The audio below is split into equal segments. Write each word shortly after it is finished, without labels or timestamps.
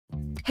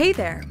Hey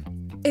there!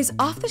 Is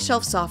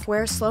off-the-shelf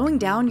software slowing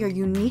down your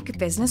unique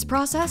business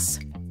process?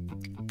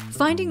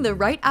 Finding the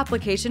right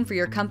application for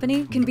your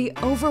company can be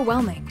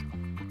overwhelming.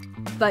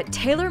 But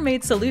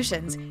tailor-made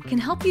solutions can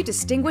help you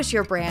distinguish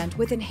your brand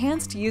with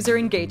enhanced user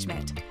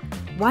engagement.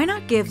 Why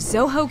not give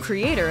Zoho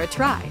Creator a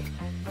try?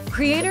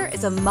 Creator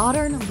is a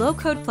modern,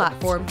 low-code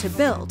platform to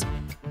build,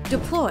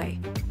 deploy,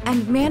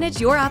 and manage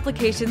your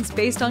applications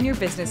based on your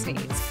business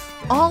needs,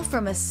 all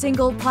from a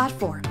single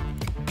platform.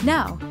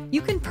 Now,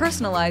 you can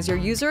personalize your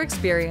user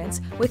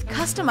experience with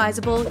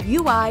customizable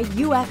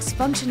UI/UX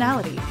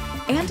functionality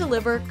and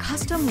deliver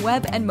custom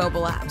web and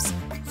mobile apps.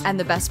 And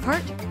the best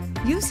part?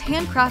 Use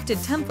handcrafted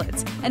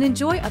templates and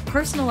enjoy a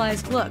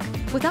personalized look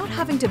without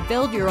having to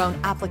build your own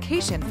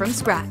application from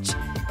scratch.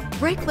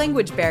 Break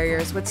language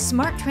barriers with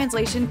smart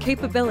translation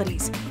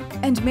capabilities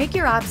and make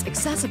your apps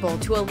accessible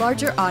to a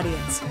larger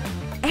audience.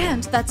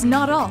 And that's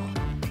not all.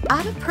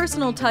 Add a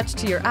personal touch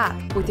to your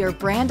app with your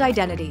brand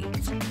identity.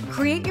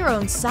 Create your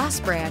own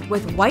SaaS brand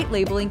with white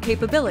labeling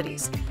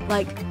capabilities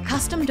like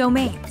custom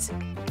domains,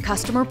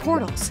 customer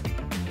portals,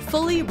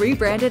 fully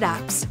rebranded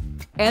apps,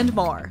 and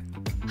more.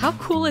 How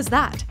cool is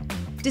that?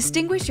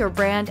 Distinguish your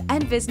brand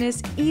and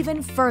business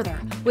even further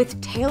with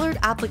tailored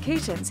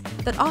applications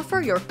that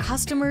offer your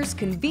customers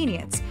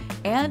convenience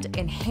and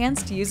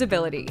enhanced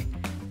usability.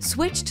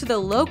 Switch to the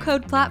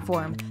low-code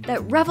platform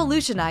that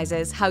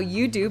revolutionizes how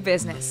you do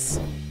business.